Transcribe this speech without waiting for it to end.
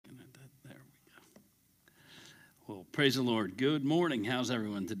Well, praise the Lord. Good morning. How's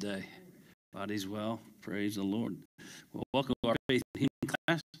everyone today? Body's well. Praise the Lord. Well, welcome to our Faith and Healing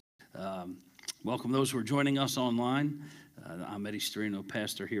class. Welcome those who are joining us online. I'm Storino,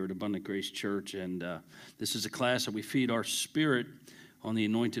 pastor here at Abundant Grace Church, and this is a class that we feed our spirit on the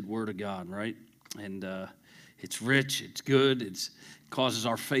anointed Word of God, right? And it's rich, it's good, it causes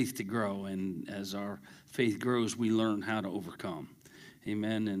our faith to grow, and as our faith grows, we learn how to overcome.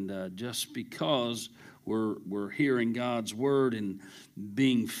 Amen. And just because we're hearing God's word and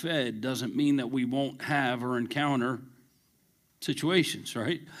being fed doesn't mean that we won't have or encounter situations,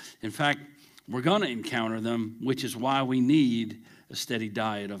 right? In fact, we're going to encounter them, which is why we need a steady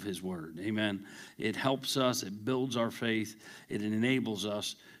diet of his word. Amen. It helps us, it builds our faith, it enables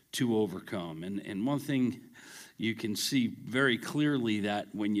us to overcome. And one thing you can see very clearly that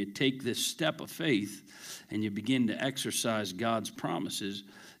when you take this step of faith and you begin to exercise God's promises,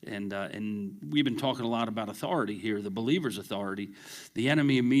 and we've been talking a lot about authority here, the believer's authority, the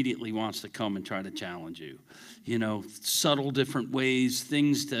enemy immediately wants to come and try to challenge you. You know, subtle different ways,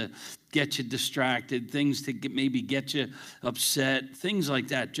 things to get you distracted, things to maybe get you upset, things like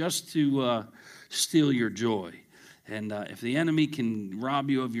that, just to steal your joy. And if the enemy can rob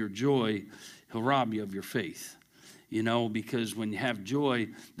you of your joy, he'll rob you of your faith. You know, because when you have joy,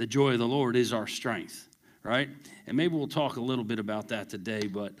 the joy of the Lord is our strength. Right? And maybe we'll talk a little bit about that today,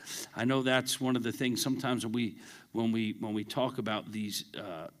 but I know that's one of the things sometimes when we talk about these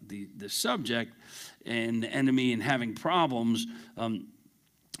the subject and the enemy and having problems,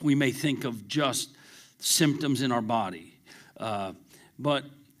 we may think of just symptoms in our body. But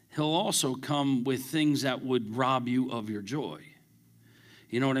he'll also come with things that would rob you of your joy.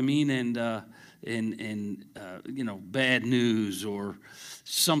 You know what I mean? And you know, bad news or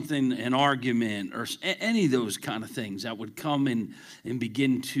something, an argument or any of those kind of things that would come and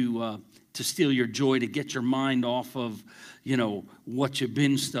begin to steal your joy, to get your mind off of, you know, what you've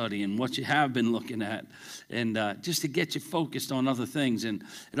been studying, what you have been looking at, and just to get you focused on other things. And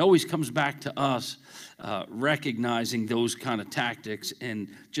it always comes back to us recognizing those kind of tactics and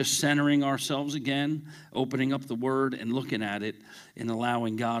just centering ourselves again, opening up the Word and looking at it and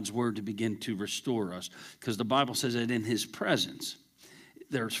allowing God's Word to begin to restore us. Because the Bible says that in His presence,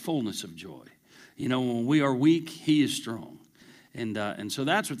 there's fullness of joy. You know, when we are weak, He is strong. And so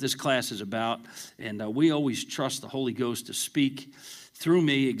that's what this class is about. And we always trust the Holy Ghost to speak through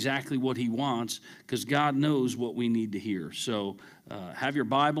me exactly what He wants, because God knows what we need to hear. So have your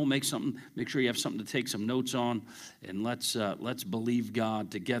Bible, make sure you have something to take some notes on, and let's believe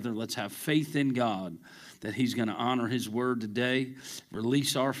God together. Let's have faith in God that He's going to honor His word today.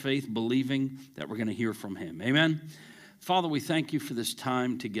 Release our faith, believing that we're going to hear from Him. Amen. Father, we thank you for this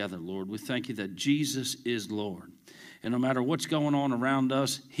time together, Lord. We thank you that Jesus is Lord. And no matter what's going on around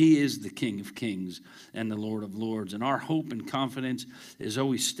us, He is the King of Kings and the Lord of Lords. And our hope and confidence is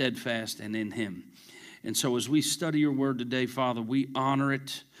always steadfast and in Him. And so as we study your word today, Father, we honor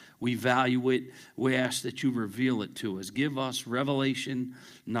it, we value it, we ask that you reveal it to us. Give us revelation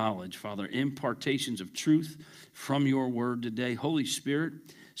knowledge, Father, impartations of truth from your word today. Holy Spirit,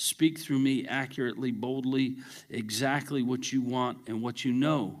 speak through me accurately, boldly, exactly what you want and what you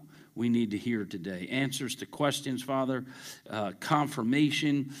know we need to hear today. Answers to questions, Father,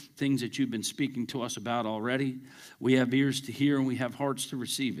 confirmation, things that you've been speaking to us about already. We have ears to hear and we have hearts to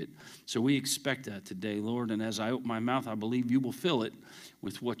receive it. So we expect that today, Lord. And as I open my mouth, I believe you will fill it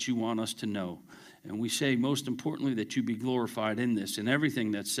with what you want us to know. And we say, most importantly, that you be glorified in this, and everything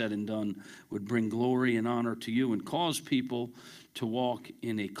that's said and done would bring glory and honor to you and cause people to walk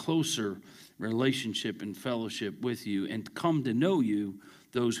in a closer relationship and fellowship with you and come to know you,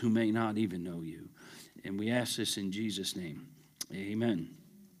 those who may not even know you. And we ask this in Jesus' name. Amen.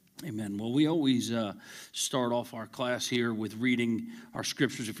 Amen. Well, we always start off our class here with reading our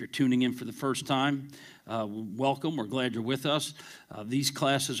scriptures. If you're tuning in for the first time, welcome. We're glad you're with us. These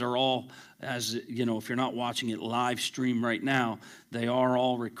classes are all, as you know, if you're not watching it live stream right now, they are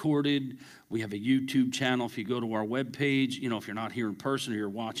all recorded. We have a YouTube channel. If you go to our webpage, you know, if you're not here in person or you're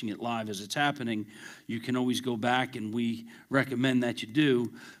watching it live as it's happening, you can always go back, and we recommend that you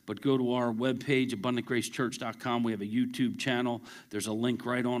do. But go to our webpage, abundantgracechurch.com. We have a YouTube channel. There's a link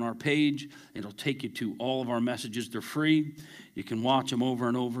right on our page. It'll take you to all of our messages. They're free. You can watch them over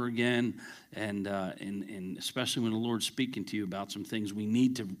and over again, and especially when the Lord's speaking to you about some things, we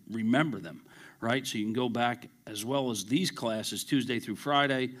need to remember them, right? So you can go back, as well as these classes, Tuesday through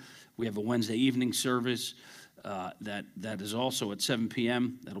Friday. We have a Wednesday evening service that is also at 7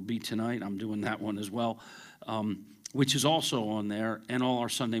 p.m. That'll be tonight. I'm doing that one as well, which is also on there, and all our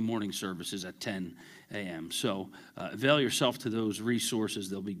Sunday morning services at 10 a.m. So avail yourself to those resources.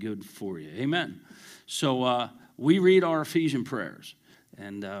 They'll be good for you. Amen. So we read our Ephesian prayers,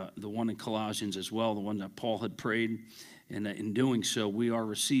 and the one in Colossians as well, the one that Paul had prayed. And in doing so, we are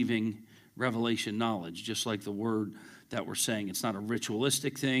receiving revelation knowledge, just like the word that we're saying. It's not a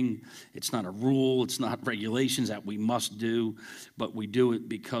ritualistic thing. It's not a rule. It's not regulations that we must do, but we do it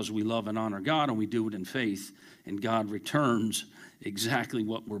because we love and honor God, and we do it in faith, and God returns exactly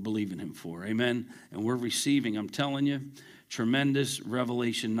what we're believing him for. Amen? And we're receiving, I'm telling you, tremendous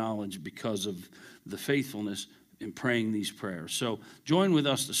revelation knowledge because of the faithfulness in praying these prayers. So join with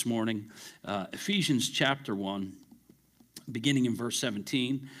us this morning, Ephesians chapter 1, beginning in verse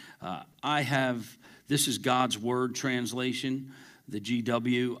 17. This is God's Word translation, the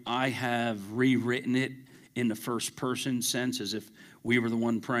GW. I have rewritten it in the first person sense as if we were the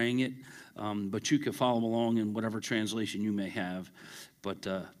one praying it. But you can follow along in whatever translation you may have. But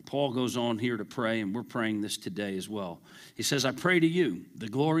Paul goes on here to pray, and we're praying this today as well. He says, I pray to you, the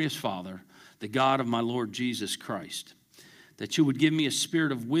glorious Father, the God of my Lord Jesus Christ, that you would give me a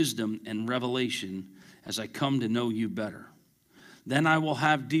spirit of wisdom and revelation as I come to know you better. Then I will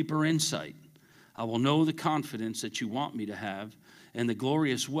have deeper insight. I will know the confidence that you want me to have and the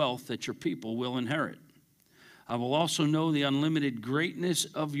glorious wealth that your people will inherit. I will also know the unlimited greatness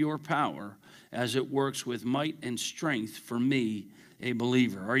of your power as it works with might and strength for me, a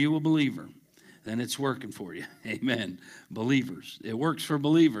believer. Are you a believer? Then it's working for you. Amen. Believers. It works for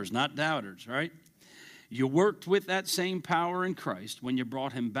believers, not doubters, right? You worked with that same power in Christ when you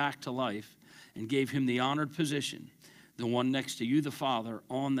brought him back to life and gave him the honored position, the one next to you, the Father,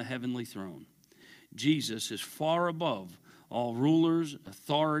 on the heavenly throne. Jesus is far above all rulers,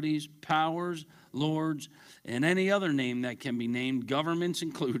 authorities, powers, lords, and any other name that can be named, governments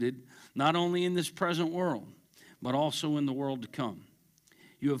included, not only in this present world, but also in the world to come.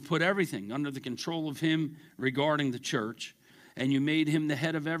 You have put everything under the control of him regarding the church, and you made him the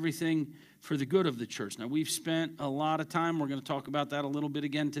head of everything for the good of the church. Now, we've spent a lot of time. We're going to talk about that a little bit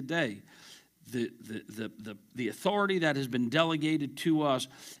again today. The authority that has been delegated to us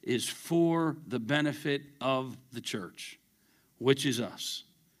is for the benefit of the church, which is us,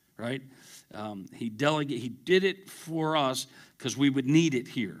 right? He did it for us because we would need it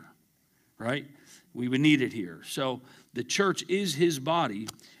here, right? We would need it here. So the church is his body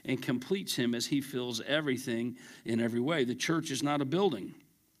and completes him as he fills everything in every way. The church is not a building.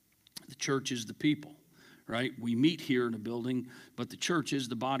 The church is the people. Right? We meet here in a building, but the church is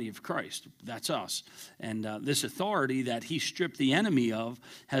the body of Christ. That's us. And this authority that he stripped the enemy of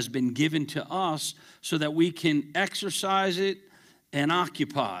has been given to us so that we can exercise it and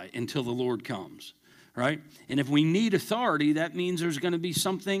occupy until the Lord comes. Right? And if we need authority, that means there's going to be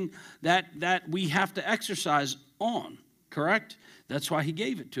something that we have to exercise on. Correct? That's why he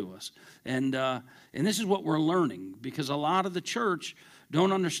gave it to us. And this is what we're learning, because a lot of the church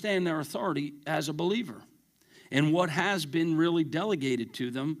don't understand their authority as a believer and what has been really delegated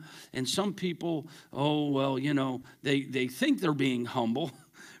to them. And some people, they think they're being humble,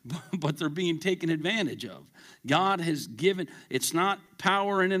 but they're being taken advantage of. God has given, it's not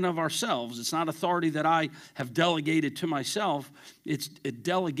power in and of ourselves. It's not authority that I have delegated to myself. It's a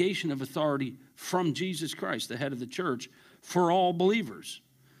delegation of authority from Jesus Christ, the head of the church, for all believers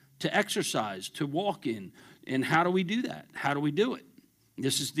to exercise, to walk in. And how do we do that? How do we do it?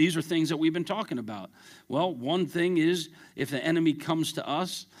 These are things that we've been talking about. Well, one thing is if the enemy comes to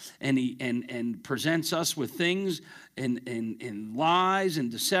us and presents us with things and lies and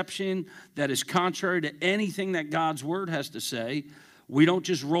deception that is contrary to anything that God's word has to say, we don't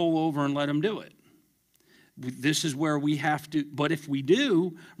just roll over and let him do it. This is where we have to, but if we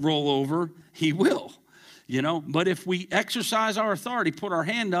do roll over, he will. But if we exercise our authority, put our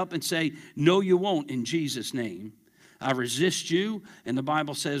hand up and say, no, you won't, in Jesus' name. I resist you, and the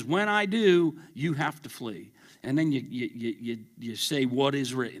Bible says, when I do, you have to flee. And then you say what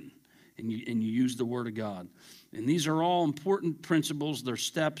is written, and you use the word of God. And these are all important principles, they're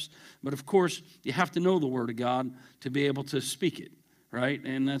steps, but of course, you have to know the word of God to be able to speak it, right?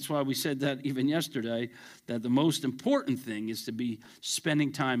 And that's why we said that even yesterday, that the most important thing is to be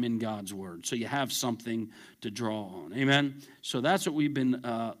spending time in God's word, so you have something to draw on. Amen? So that's what we've been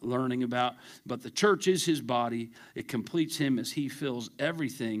learning about. But the church is his body. It completes him as he fills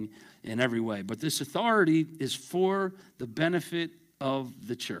everything in every way. But this authority is for the benefit of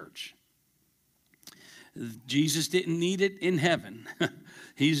the church. Jesus didn't need it in heaven.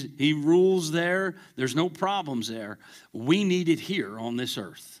 He rules there. There's no problems there. We need it here on this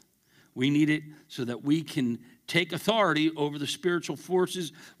earth. We need it so that we can take authority over the spiritual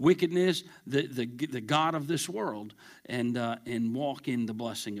forces, wickedness, the God of this world, and walk in the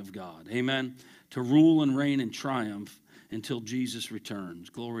blessing of God. Amen. To rule and reign and triumph until Jesus returns.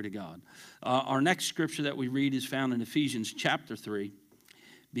 Glory to God. Our next scripture that we read is found in Ephesians chapter 3,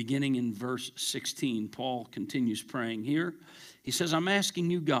 beginning in verse 16. Paul continues praying here. He says, I'm asking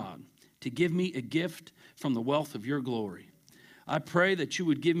you, God, to give me a gift from the wealth of your glory. I pray that you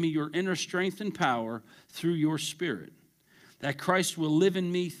would give me your inner strength and power through your Spirit, that Christ will live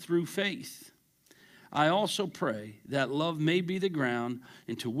in me through faith. I also pray that love may be the ground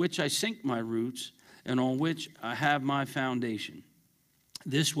into which I sink my roots and on which I have my foundation.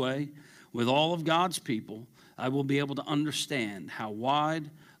 This way, with all of God's people, I will be able to understand how wide,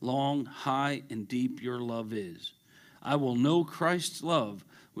 long, high, and deep your love is. I will know Christ's love,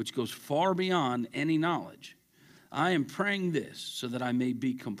 which goes far beyond any knowledge. I am praying this so that I may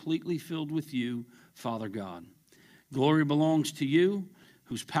be completely filled with you, Father God. Glory belongs to you,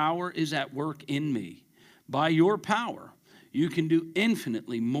 whose power is at work in me. By your power, you can do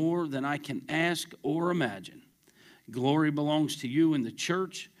infinitely more than I can ask or imagine. Glory belongs to you in the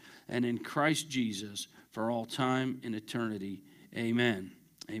church and in Christ Jesus for all time and eternity. Amen.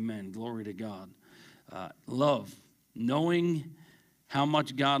 Amen. Glory to God. Love, knowing how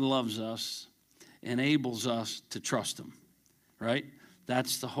much God loves us, enables us to trust him, right?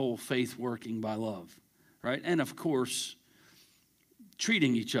 That's the whole faith working by love, right? And of course,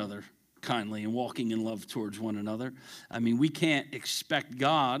 treating each other kindly and walking in love towards one another. I mean, we can't expect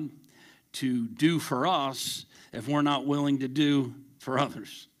God to do for us if we're not willing to do for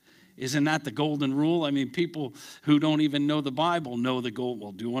others. Isn't that the golden rule? I mean, people who don't even know the Bible know the goal.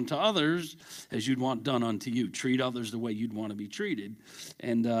 Well, do unto others as you'd want done unto you. Treat others the way you'd want to be treated.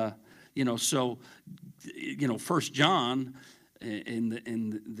 And, so, 1 John in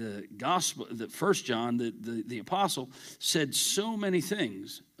the gospel, the 1 John, the apostle said so many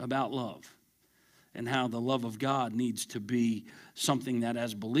things about love and how the love of God needs to be something that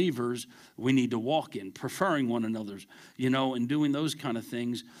as believers we need to walk in, preferring one another's, and doing those kind of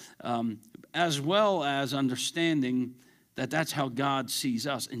things, as well as understanding that that's how God sees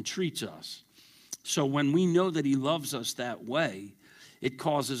us and treats us. So when we know that he loves us that way, it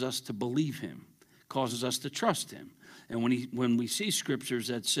causes us to believe him, causes us to trust him. And when we see scriptures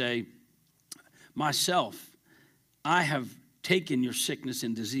that say, myself, I have taken your sickness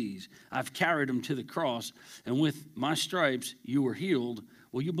and disease. I've carried them to the cross, and with my stripes you were healed.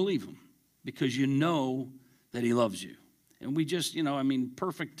 Well, you believe him because you know that he loves you. And we just,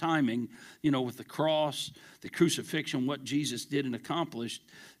 perfect timing, with the cross, the crucifixion, what Jesus did and accomplished,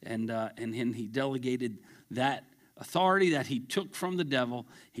 and he delegated that authority that he took from the devil.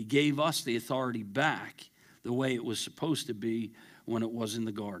 He gave us the authority back the way it was supposed to be when it was in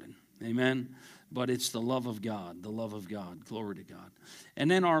the garden. Amen? But it's the love of God, the love of God. Glory to God. And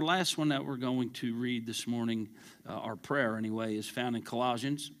then our last one that we're going to read this morning, our prayer anyway, is found in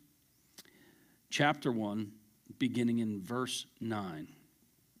Colossians chapter 1, beginning in verse 9.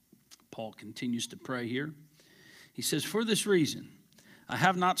 Paul continues to pray here. He says, for this reason, I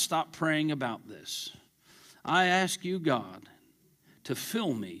have not stopped praying about this. I ask you, God, to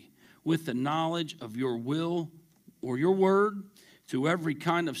fill me with the knowledge of your will or your word through every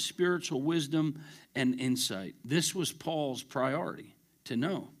kind of spiritual wisdom and insight. This was Paul's priority, to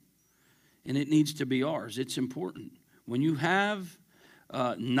know. And it needs to be ours. It's important. When you have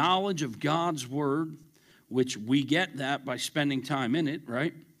knowledge of God's word, which we get that by spending time in it,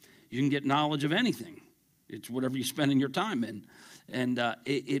 right? You can get knowledge of anything. It's whatever you're spending your time in. And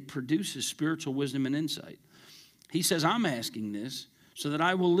it produces spiritual wisdom and insight. He says, I'm asking this so that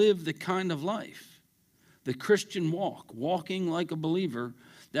I will live the kind of life, the Christian walk, walking like a believer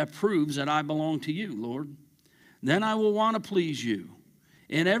that proves that I belong to you, Lord. Then I will want to please you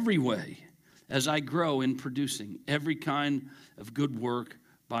in every way as I grow in producing every kind of good work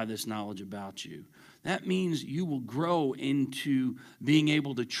by this knowledge about you. That means you will grow into being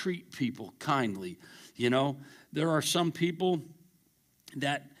able to treat people kindly. There are some people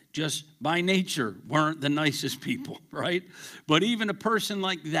that just by nature weren't the nicest people, right? But even a person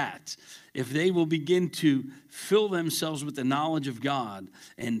like that, if they will begin to fill themselves with the knowledge of God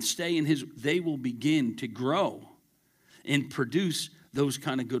and stay in his, they will begin to grow and produce those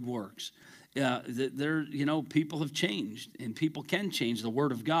kind of good works. People have changed, and people can change. The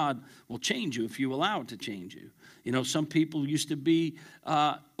Word of God will change you if you allow it to change you. Some people used to be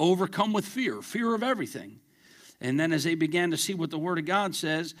overcome with fear of everything. And then as they began to see what the Word of God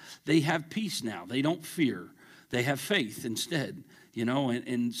says, they have peace now. They don't fear. They have faith instead.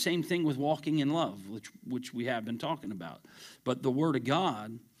 And same thing with walking in love, which we have been talking about. But the Word of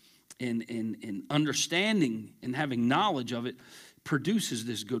God and understanding and having knowledge of it produces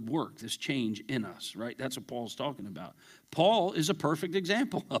this good work, this change in us, right? That's what Paul's talking about. Paul is a perfect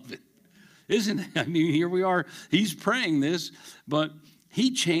example of it. isn't it? I mean, here we are. He's praying this, but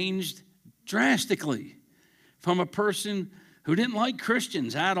he changed drastically from a person who didn't like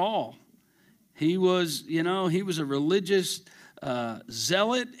Christians at all. He was, he was a religious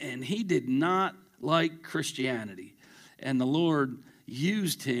zealot, and he did not like Christianity. And the Lord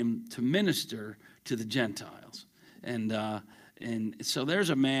used him to minister to the Gentiles. And so there's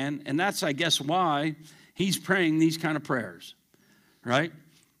a man, and that's, I guess, why he's praying these kind of prayers, right?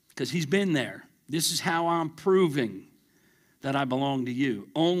 Because he's been there. This is how I'm proving that I belong to you,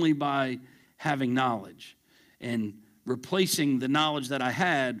 only by having knowledge and replacing the knowledge that I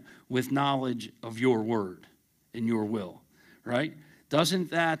had with knowledge of your word and your will, right?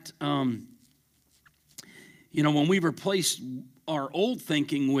 Doesn't that, when we replace our old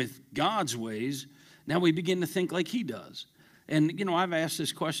thinking with God's ways, now we begin to think like he does. And, I've asked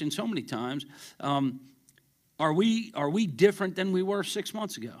this question so many times. Are we different than we were 6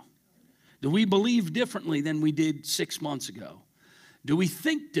 months ago? Do we believe differently than we did 6 months ago? Do we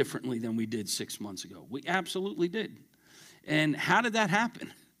think differently than we did 6 months ago? We absolutely did. And how did that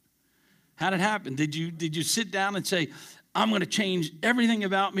happen? How did it happen? Did you sit down and say, I'm going to change everything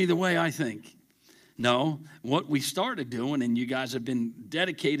about me the way I think? No. What we started doing, and you guys have been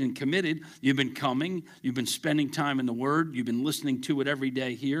dedicated and committed, you've been coming, you've been spending time in the Word, you've been listening to it every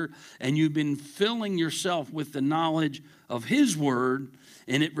day here, and you've been filling yourself with the knowledge of His Word,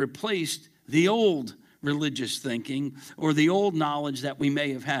 and it replaced the old religious thinking or the old knowledge that we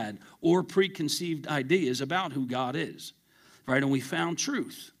may have had or preconceived ideas about who God is, right? And we found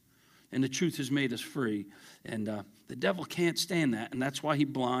truth, and the truth has made us free. And the devil can't stand that, and that's why he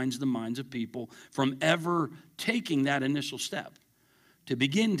blinds the minds of people from ever taking that initial step to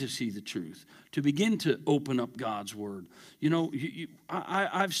begin to see the truth, to begin to open up God's word.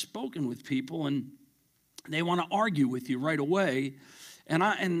 I've spoken with people, and they want to argue with you right away. And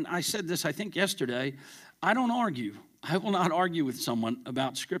I said this, I think, yesterday. I don't argue. I will not argue with someone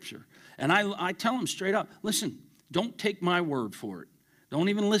about Scripture. And I tell them straight up, listen, don't take my word for it. Don't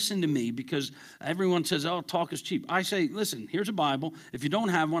even listen to me, because everyone says, oh, talk is cheap. I say, listen, here's a Bible. If you don't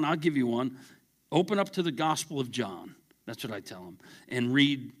have one, I'll give you one. Open up to the Gospel of John. That's what I tell them. And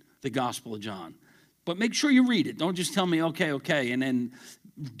read the Gospel of John. But make sure you read it. Don't just tell me, okay. And then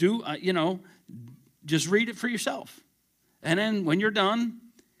just read it for yourself. And then when you're done,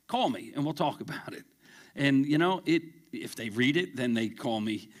 call me and we'll talk about it. And, if they read it, then they call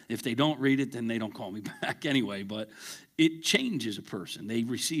me. If they don't read it, then they don't call me back anyway. But it changes a person. They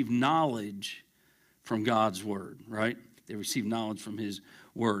receive knowledge from God's word, right? They receive knowledge from His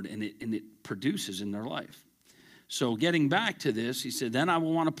word, and it produces in their life. So getting back to this, he said, then I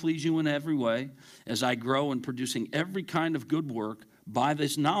will want to please you in every way as I grow in producing every kind of good work by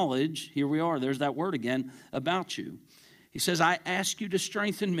this knowledge. Here we are. There's that word again about you. He says, I ask you to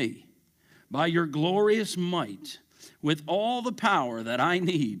strengthen me by your glorious might with all the power that I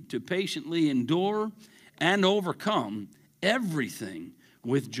need to patiently endure and overcome everything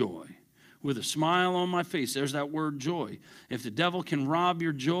with joy, with a smile on my face. There's that word joy. If the devil can rob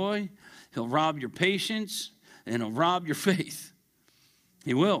your joy, he'll rob your patience, and he'll rob your faith.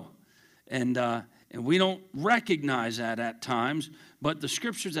 He will. And we don't recognize that at times, but the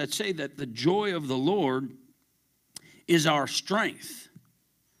scriptures that say that the joy of the Lord is our strength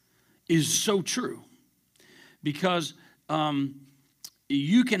is so true. Because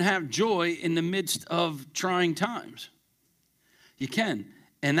you can have joy in the midst of trying times. You can.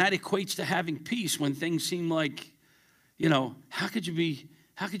 And that equates to having peace when things seem like, how could you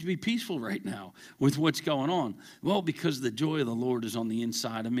be peaceful right now with what's going on? Well, because the joy of the Lord is on the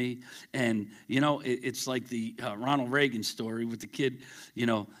inside of me. And, it's like the Ronald Reagan story with the kid.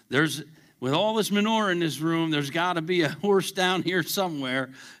 With all this manure in this room, there's got to be a horse down here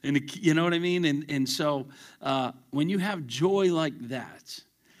somewhere. And you know what I mean? And so when you have joy like that,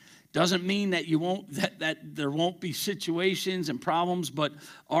 doesn't mean that you won't that there won't be situations and problems, but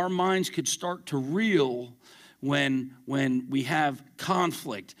our minds could start to reel when we have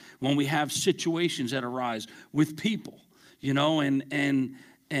conflict, when we have situations that arise with people, and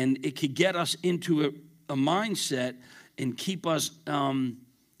it could get us into a mindset and keep us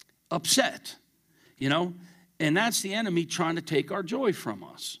upset, and that's the enemy trying to take our joy from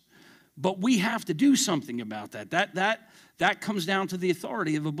us. But we have to do something about that. That comes down to the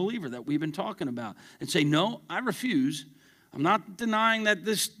authority of a believer that we've been talking about, and say, no, I refuse. I'm not denying that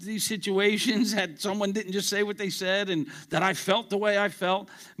these situations that someone didn't just say what they said and that I felt the way I felt,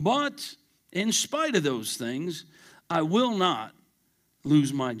 but in spite of those things, I will not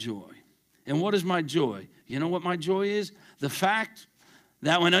lose my joy. And what is my joy? You know what my joy is? The fact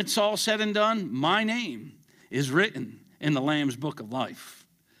that when it's all said and done, my name is written in the Lamb's book of life.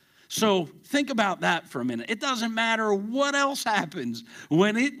 So think about that for a minute. It doesn't matter what else happens.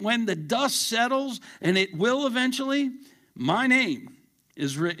 When the dust settles, and it will eventually, my name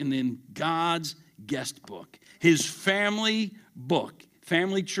is written in God's guest book. His family book,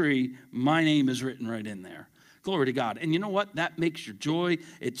 family tree, my name is written right in there. Glory to God. And you know what? That makes your joy.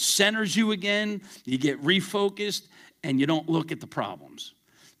 It centers you again. You get refocused, and you don't look at the problems.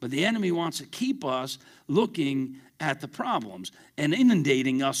 But the enemy wants to keep us looking at the problems and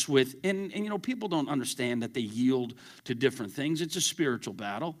inundating us with, and you know, people don't understand that they yield to different things. It's a spiritual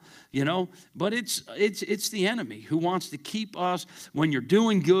battle, you know, but it's the enemy who wants to keep us, when you're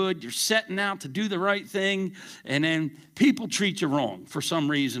doing good, you're setting out to do the right thing, and then people treat you wrong for some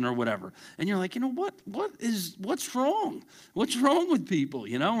reason or whatever. And you're like, you know, what's wrong? What's wrong with people,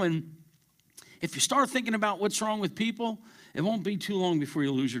 you know? And if you start thinking about what's wrong with people, it won't be too long before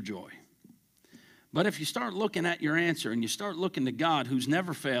you lose your joy. But if you start looking at your answer and you start looking to God, who's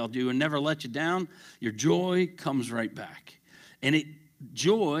never failed you and never let you down, your joy comes right back. And his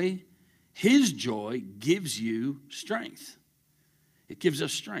joy gives you strength. It gives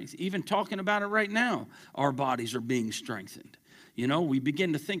us strength. Even talking about it right now, our bodies are being strengthened. You know, we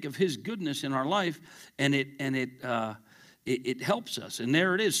begin to think of his goodness in our life, and it helps us. And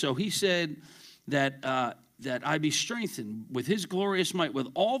there it is. So he said that I be strengthened with his glorious might, with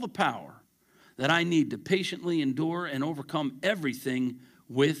all the power that I need to patiently endure and overcome everything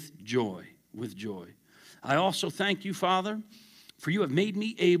with joy, with joy. I also thank you, Father, for you have made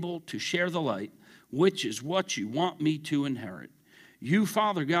me able to share the light, which is what you want me to inherit. You,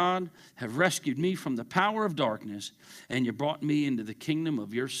 Father God, have rescued me from the power of darkness, and you brought me into the kingdom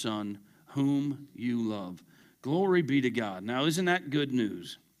of your Son, whom you love. Glory be to God. Now, isn't that good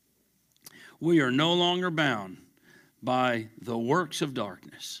news? We are no longer bound by the works of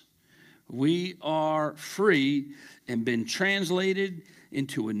darkness. We are free and been translated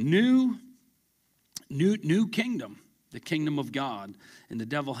into a new kingdom, the kingdom of God, and the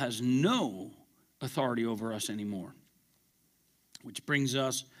devil has no authority over us anymore. Which brings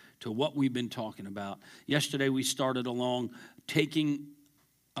us to what we've been talking about. Yesterday we started along taking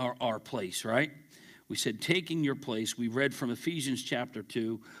our place, right? We said taking your place. We read from Ephesians chapter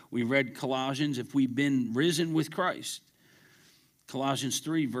 2. We read Colossians, if we've been risen with Christ. Colossians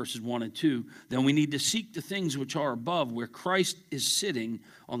 3, verses 1 and 2, then we need to seek the things which are above, where Christ is sitting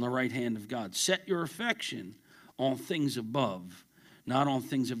on the right hand of God. Set your affection on things above, not on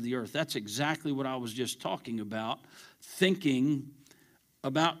things of the earth. That's exactly what I was just talking about, thinking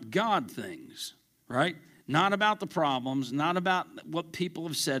about God things, right? Not about the problems, not about what people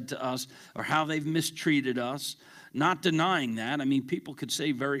have said to us or how they've mistreated us, not denying that. I mean, people could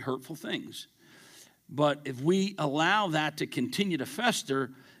say very hurtful things. But if we allow that to continue to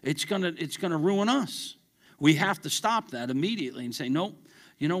fester, it's gonna ruin us. We have to stop that immediately and say, nope,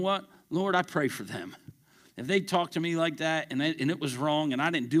 you know what? Lord, I pray for them. If they talk to me like that and it was wrong and I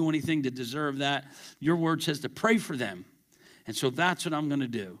didn't do anything to deserve that, your word says to pray for them. And so that's what I'm going to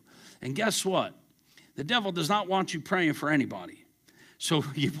do. And guess what? The devil does not want you praying for anybody. So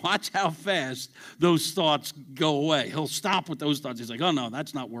you watch how fast those thoughts go away. He'll stop with those thoughts. He's like, oh, no,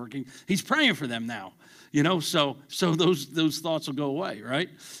 that's not working. He's praying for them now. You know, so those thoughts will go away, right?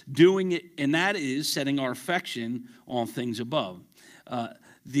 Doing it, and that is setting our affection on things above.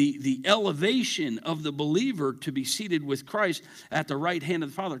 The elevation of the believer to be seated with Christ at the right hand of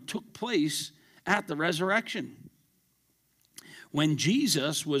the Father took place at the resurrection. When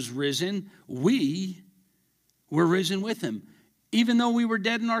Jesus was risen, we were risen with him. Even though we were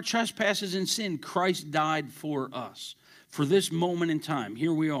dead in our trespasses and sin, Christ died for us. For this moment in time,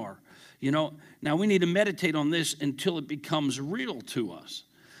 here we are. You know, now we need to meditate on this until it becomes real to us.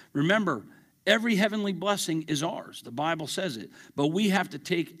 Remember, every heavenly blessing is ours. The Bible says it. But we have to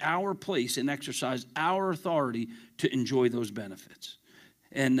take our place and exercise our authority to enjoy those benefits.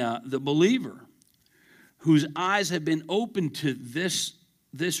 And the believer whose eyes have been opened to this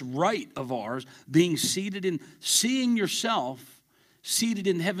right of ours, being seated in, seeing yourself seated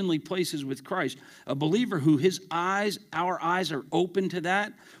in heavenly places with Christ, a believer who our eyes are open to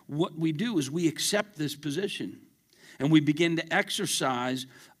that, what we do is we accept this position and we begin to exercise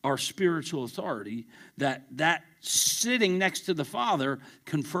our spiritual authority that sitting next to the Father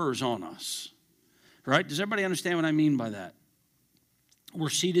confers on us, right? Does everybody understand what I mean by that? We're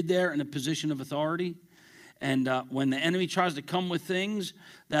seated there in a position of authority. And when the enemy tries to come with things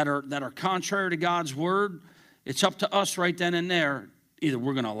that are contrary to God's word, it's up to us right then and there. Either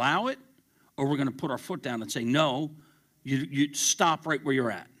we're going to allow it or we're going to put our foot down and say, no, you stop right where you're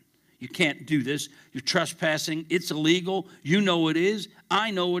at. You can't do this. You're trespassing. It's illegal. You know it is.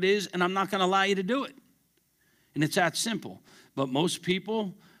 I know it is. And I'm not going to allow you to do it. And it's that simple. But most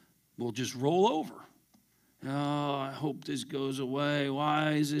people will just roll over. Oh, I hope this goes away.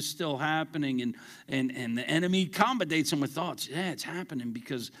 Why is this still happening? And the enemy accommodates them with thoughts. Yeah, it's happening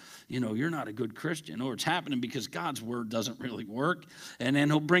because, you're not a good Christian, or it's happening because God's word doesn't really work. And then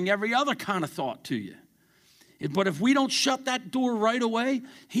he'll bring every other kind of thought to you. But if we don't shut that door right away,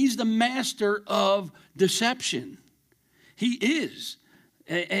 he's the master of deception. He is.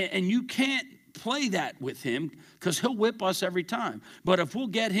 And you can't play that with him because he'll whip us every time. But if we'll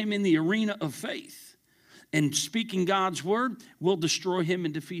get him in the arena of faith, and speaking God's word, will destroy him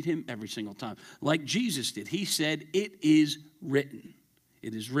and defeat him every single time. Like Jesus did. He said, it is written.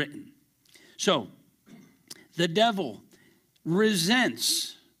 It is written. So, the devil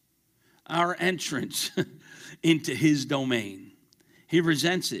resents our entrance into his domain. He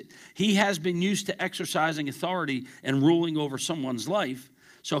resents it. He has been used to exercising authority and ruling over someone's life.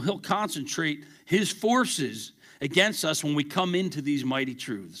 So he'll concentrate his forces against us when we come into these mighty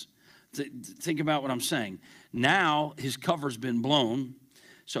truths. Think about what I'm saying. Now his cover's been blown,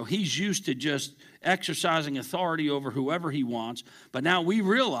 so he's used to just exercising authority over whoever he wants. But now we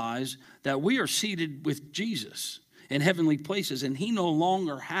realize that we are seated with Jesus in heavenly places, and he no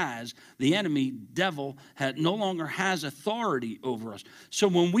longer has, the enemy, devil, no longer has authority over us. So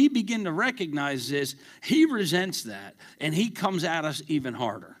when we begin to recognize this, he resents that, and he comes at us even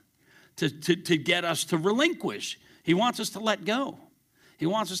harder to get us to relinquish. He wants us to let go. He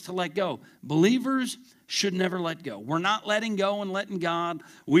wants us to let go. Believers should never let go. We're not letting go and letting God.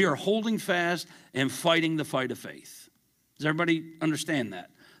 We are holding fast and fighting the fight of faith. Does everybody understand that?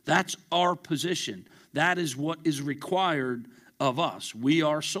 That's our position. That is what is required of us. We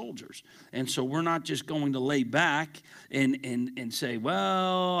are soldiers. And so we're not just going to lay back and say,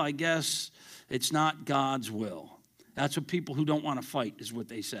 well, I guess it's not God's will. That's what people who don't want to fight is what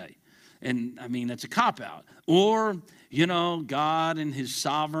they say. And I mean, it's a cop-out. Or, God and his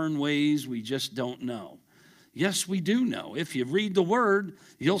sovereign ways, we just don't know. Yes, we do know. If you read the word,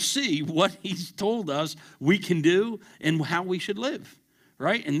 you'll see what he's told us we can do and how we should live,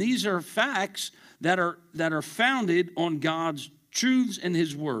 right? And these are facts that are founded on God's truths and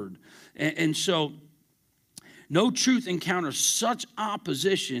his word. And so no truth encounters such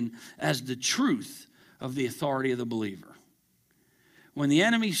opposition as the truth of the authority of the believer. When the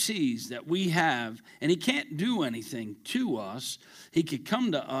enemy sees that we have, and he can't do anything to us, he could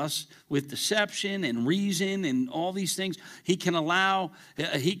come to us with deception and reason and all these things. He can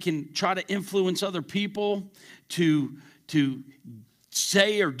he can try to influence other people to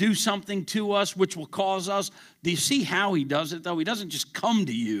say or do something to us, which will cause us. Do you see how he does it, though? He doesn't just come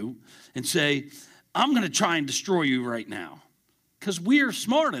to you and say, I'm going to try and destroy you right now. Because we are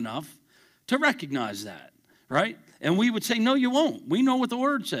smart enough to recognize that, right? And we would say, no, you won't. We know what the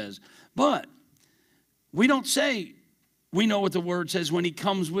word says. But we don't say we know what the word says when he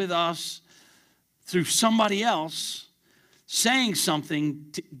comes with us through somebody else saying something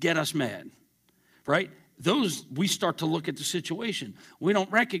to get us mad, right? We start to look at the situation. We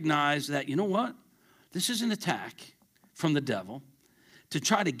don't recognize that, you know what? This is an attack from the devil to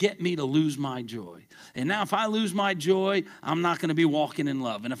try to get me to lose my joy. And now if I lose my joy, I'm not going to be walking in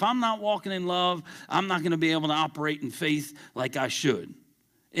love. And if I'm not walking in love, I'm not going to be able to operate in faith like I should.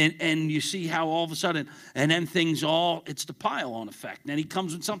 And you see how all of a sudden, and then it's the pile-on effect. And then he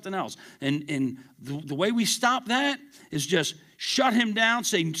comes with something else. And the way we stop that is just shut him down,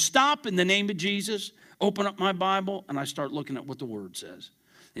 say, stop in the name of Jesus, open up my Bible, and I start looking at what the word says.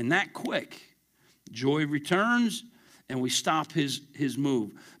 And that quick, joy returns, and we stop his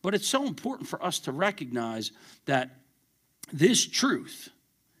move. But it's so important for us to recognize that this truth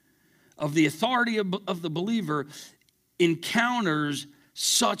of the authority of the believer encounters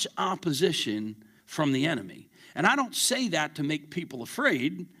such opposition from the enemy. And I don't say that to make people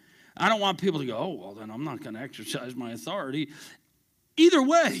afraid. I don't want people to go, oh, well, then I'm not going to exercise my authority. Either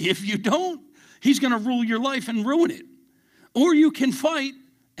way, if you don't, he's going to rule your life and ruin it. Or you can fight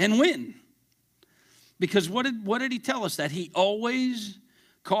and win. Because what did he tell us? That he always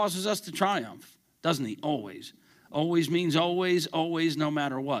causes us to triumph, doesn't he? Always. Always means always, always, no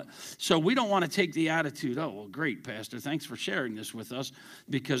matter what. So we don't want to take the attitude, oh, well, great, Pastor, thanks for sharing this with us,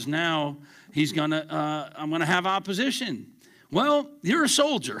 because now I'm going to have opposition. Well, you're a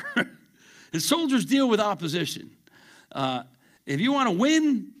soldier. And soldiers deal with opposition. If you want to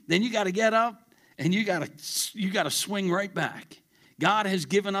win, then you got to get up and you got to swing right back. God has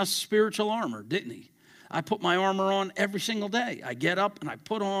given us spiritual armor, didn't he? I put my armor on every single day. I get up and I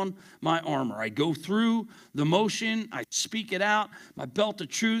put on my armor. I go through the motion. I speak it out. My belt of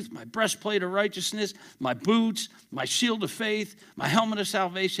truth, my breastplate of righteousness, my boots, my shield of faith, my helmet of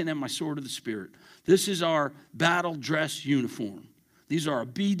salvation, and my sword of the Spirit. This is our battle dress uniform. These are our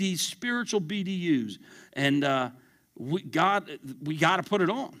BD, spiritual BDUs. And we got to put it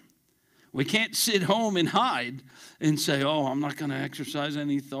on. We can't sit home and hide and say, oh, I'm not going to exercise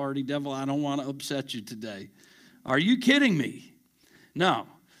any authority. Devil, I don't want to upset you today. Are you kidding me? No.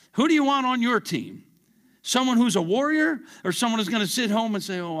 Who do you want on your team? Someone who's a warrior, or someone who's going to sit home and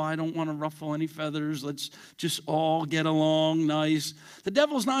say, oh, I don't want to ruffle any feathers. Let's just all get along nice. The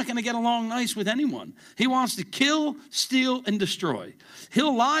devil's not going to get along nice with anyone. He wants to kill, steal, and destroy.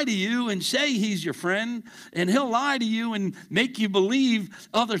 He'll lie to you and say he's your friend, and he'll lie to you and make you believe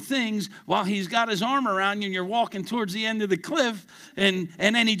other things while he's got his arm around you and you're walking towards the end of the cliff, and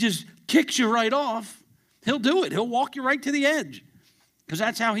then he just kicks you right off. He'll do it. He'll walk you right to the edge because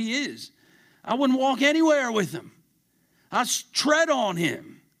that's how he is. I wouldn't walk anywhere with him. I tread on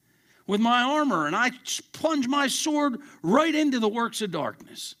him with my armor, and I plunge my sword right into the works of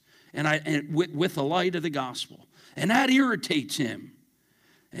darkness, and with the light of the gospel. And that irritates him.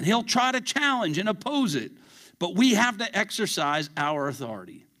 And he'll try to challenge and oppose it. But we have to exercise our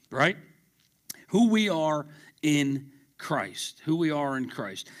authority, right? Who we are in Christ, who we are in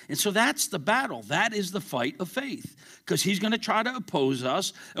Christ. And so that's the battle. That is the fight of faith, because he's going to try to oppose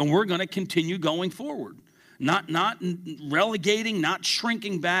us, and we're going to continue going forward. Not relegating, not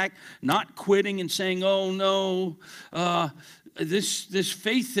shrinking back, not quitting and saying, oh, no, this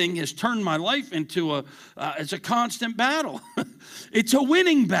faith thing has turned my life into it's a constant battle. It's a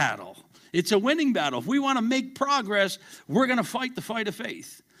winning battle. It's a winning battle. If we want to make progress, we're going to fight the fight of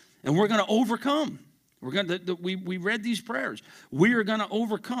faith, and we're going to overcome. We read these prayers. We are going to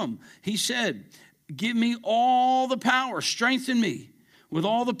overcome. He said, give me all the power, strengthen me with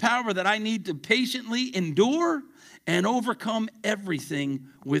all the power that I need to patiently endure and overcome everything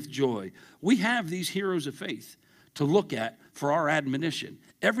with joy. We have these heroes of faith to look at for our admonition.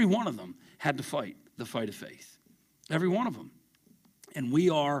 Every one of them had to fight the fight of faith. Every one of them. And we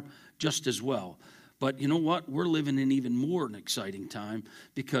are just as well. But you know what? We're living in even more an exciting time,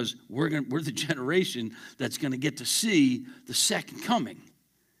 because we're the generation that's going to get to see the second coming.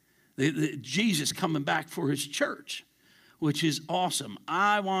 Jesus coming back for his church, which is awesome.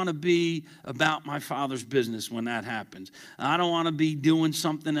 I want to be about my Father's business when that happens. I don't want to be doing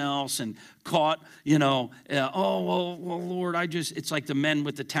something else and caught, oh, well, Lord, it's like the men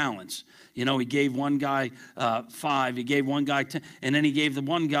with the talents. He gave one guy 5, he gave one guy 10, and then he gave the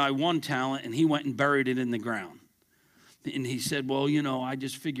one guy 1 talent, and he went and buried it in the ground. And he said, well, I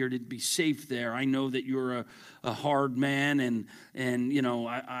just figured it'd be safe there. I know that you're a hard man, and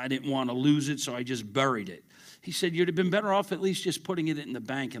I didn't want to lose it, so I just buried it. He said, you'd have been better off at least just putting it in the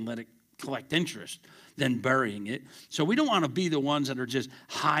bank and let it collect interest than burying it. So we don't want to be the ones that are just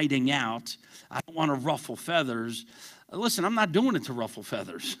hiding out. I don't want to ruffle feathers. Listen, I'm not doing it to ruffle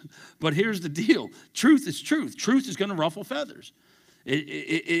feathers. But here's the deal. Truth is truth. Truth is going to ruffle feathers.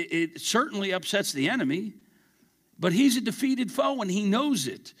 It certainly upsets the enemy, but he's a defeated foe, and he knows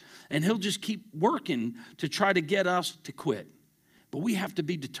it. And he'll just keep working to try to get us to quit. But we have to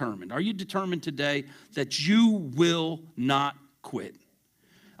be determined. Are you determined today that you will not quit?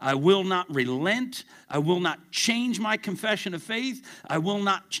 I will not relent. I will not change my confession of faith. I will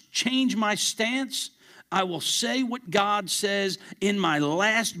not change my stance. I will say what God says. In my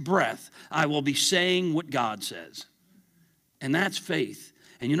last breath, I will be saying what God says. And that's faith.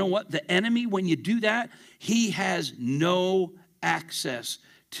 And you know what? The enemy, when you do that, he has no access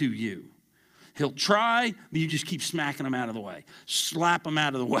to you. He'll try, but you just keep smacking him out of the way. Slap him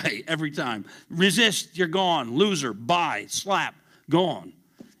out of the way every time. Resist, you're gone. Loser, bye, slap, gone.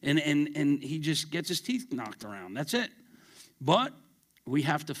 And he just gets his teeth knocked around. That's it. But we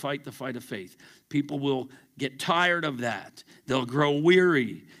have to fight the fight of faith. People will get tired of that. They'll grow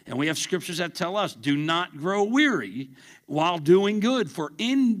weary. And we have scriptures that tell us, do not grow weary while doing good, for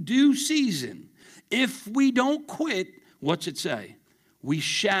in due season, if we don't quit, what's it say? We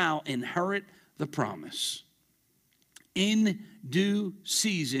shall inherit the promise. In due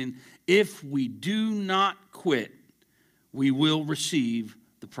season, if we do not quit, we will receive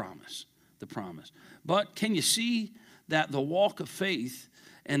the promise. The promise. But can you see that the walk of faith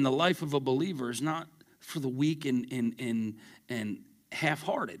and the life of a believer is not for the weak and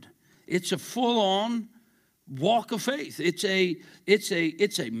half-hearted? It's a full-on walk of faith. It's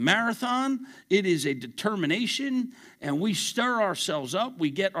a marathon. It is a determination, and we stir ourselves up.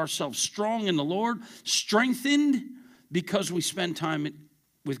 We get ourselves strong in the Lord, strengthened because we spend time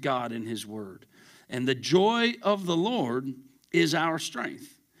with God in his word. And the joy of the Lord is our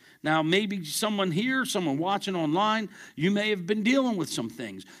strength. Now, maybe someone here, someone watching online, you may have been dealing with some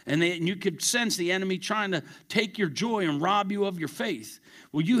things, and you could sense the enemy trying to take your joy and rob you of your faith.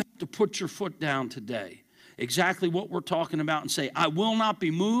 Well, you have to put your foot down today. exactly what we're talking about and say, I will not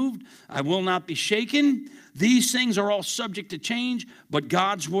be moved. I will not be shaken. These things are all subject to change, but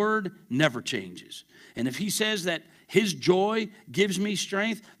God's word never changes. And if he says that his joy gives me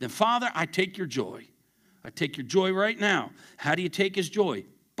strength, then Father, I take your joy. I take your joy right now. How do you take his joy?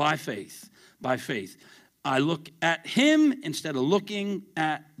 By faith. By faith. I look at him instead of looking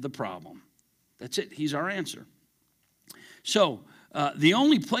at the problem. That's it. He's our answer. So, the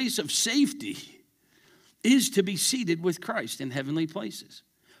only place of safety is to be seated with Christ in heavenly places,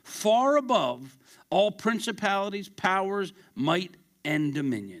 far above all principalities, powers, might, and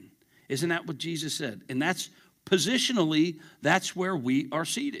dominion. Isn't that what Jesus said? And that's positionally, that's where we are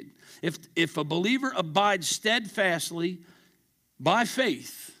seated. If a believer abides steadfastly by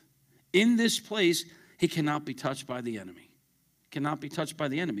faith in this place, he cannot be touched by the enemy. Cannot be touched by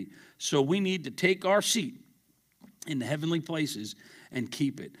the enemy. So we need to take our seat in the heavenly places and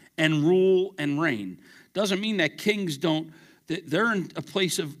keep it and rule and reign. Doesn't mean that kings don't, they're in a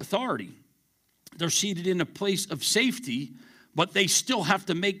place of authority. They're seated in a place of safety, but they still have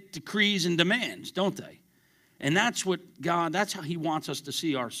to make decrees and demands, don't they? And that's what God, that's how he wants us to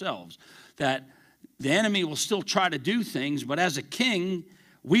see ourselves, that the enemy will still try to do things, but as a king,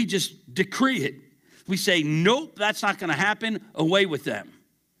 we just decree it. We say, nope, that's not going to happen, away with them.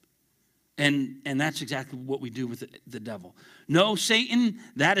 And that's exactly what we do with the devil. No, Satan,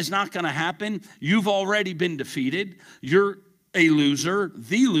 that is not going to happen. You've already been defeated. You're a loser,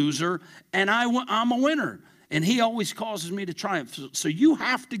 the loser, and I'm a winner. And he always causes me to triumph. So you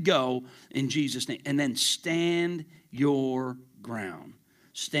have to go in Jesus' name and then stand your ground.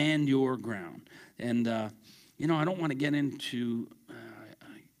 Stand your ground. And, I don't want to get into,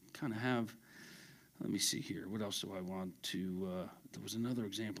 I kind of have, let me see here. What else do I want to, there was another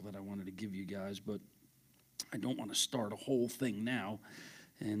example that I wanted to give you guys, but I don't want to start a whole thing now.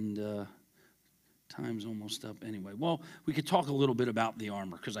 And time's almost up anyway. Well, we could talk a little bit about the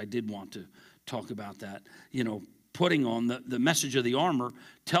armor, because I did want to talk about that. Putting on the message of the armor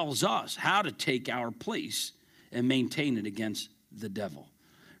tells us how to take our place and maintain it against the devil,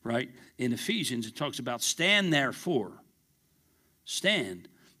 right? In Ephesians, it talks about stand therefore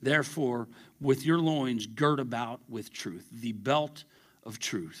with your loins girt about with truth, the belt of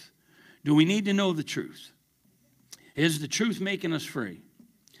truth. Do we need to know the truth? Is the truth making us free?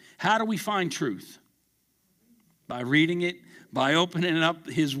 How do we find truth? By reading it, by opening up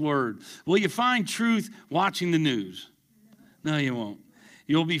his word. Will you find truth watching the news? No, you won't.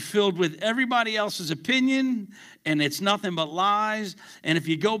 You'll be filled with everybody else's opinion, and it's nothing but lies. And if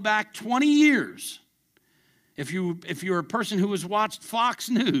you go back 20 years, if you're a person who has watched Fox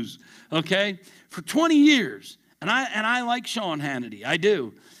News, okay, for 20 years, and I like Sean Hannity, I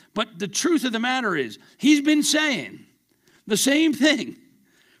do. But the truth of the matter is, he's been saying the same thing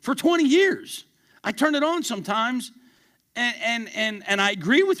for 20 years. I turn it on sometimes, and I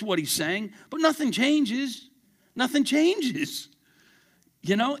agree with what he's saying, but nothing changes. Nothing changes.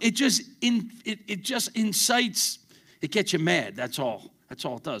 It just incites, it gets you mad. That's all. That's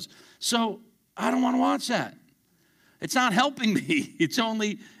all it does. So I don't want to watch that. It's not helping me. It's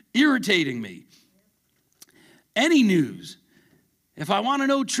only irritating me. Any news, if I want to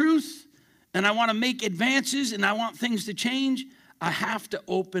know truth and I want to make advances and I want things to change, I have to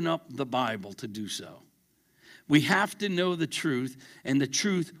open up the Bible to do so. We have to know the truth, and the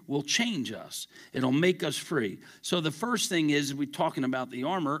truth will change us. It'll make us free. So the first thing is, we're talking about the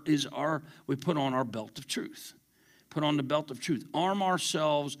armor, is we put on our belt of truth. Put on the belt of truth. Arm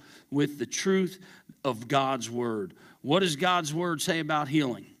ourselves with the truth of God's word. What does God's word say about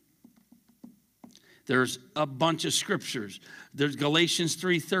healing? There's a bunch of scriptures. There's Galatians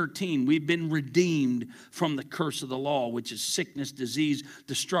 3:13. We've been redeemed from the curse of the law, which is sickness, disease,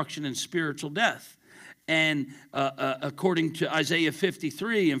 destruction, and spiritual death. And according to Isaiah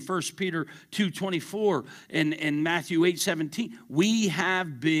 53 and 1 Peter 2:24 and Matthew 8:17, we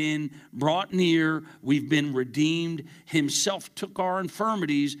have been brought near, we've been redeemed. Himself took our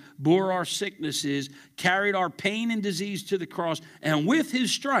infirmities, bore our sicknesses, carried our pain and disease to the cross, and with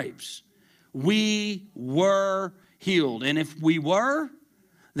his stripes we were healed. And if we were,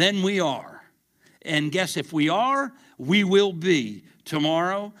 then we are. And guess if we are, we will be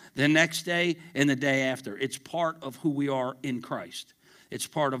tomorrow, the next day, and the day after. It's part of who we are in Christ. It's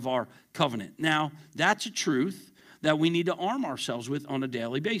part of our covenant. Now, that's a truth that we need to arm ourselves with on a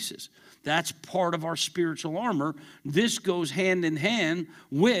daily basis. That's part of our spiritual armor. This goes hand in hand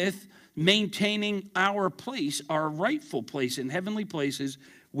with maintaining our place, our rightful place in heavenly places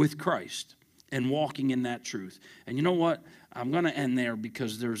with Christ and walking in that truth. And you know what? I'm going to end there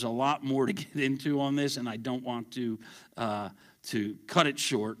because there's a lot more to get into on this, and I don't want to to cut it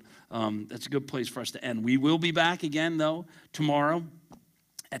short, that's a good place for us to end. We will be back again, though, tomorrow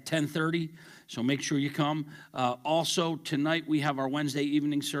at 10:30. So make sure you come. Also, tonight we have our Wednesday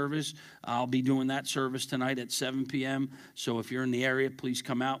evening service. I'll be doing that service tonight at 7 p.m. So if you're in the area, please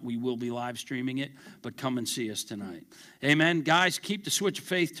come out. We will be live streaming it, but come and see us tonight. Amen. Guys, keep the switch of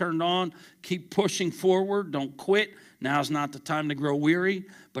faith turned on. Keep pushing forward. Don't quit. Now's not the time to grow weary,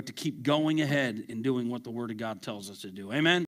 but to keep going ahead and doing what the Word of God tells us to do. Amen.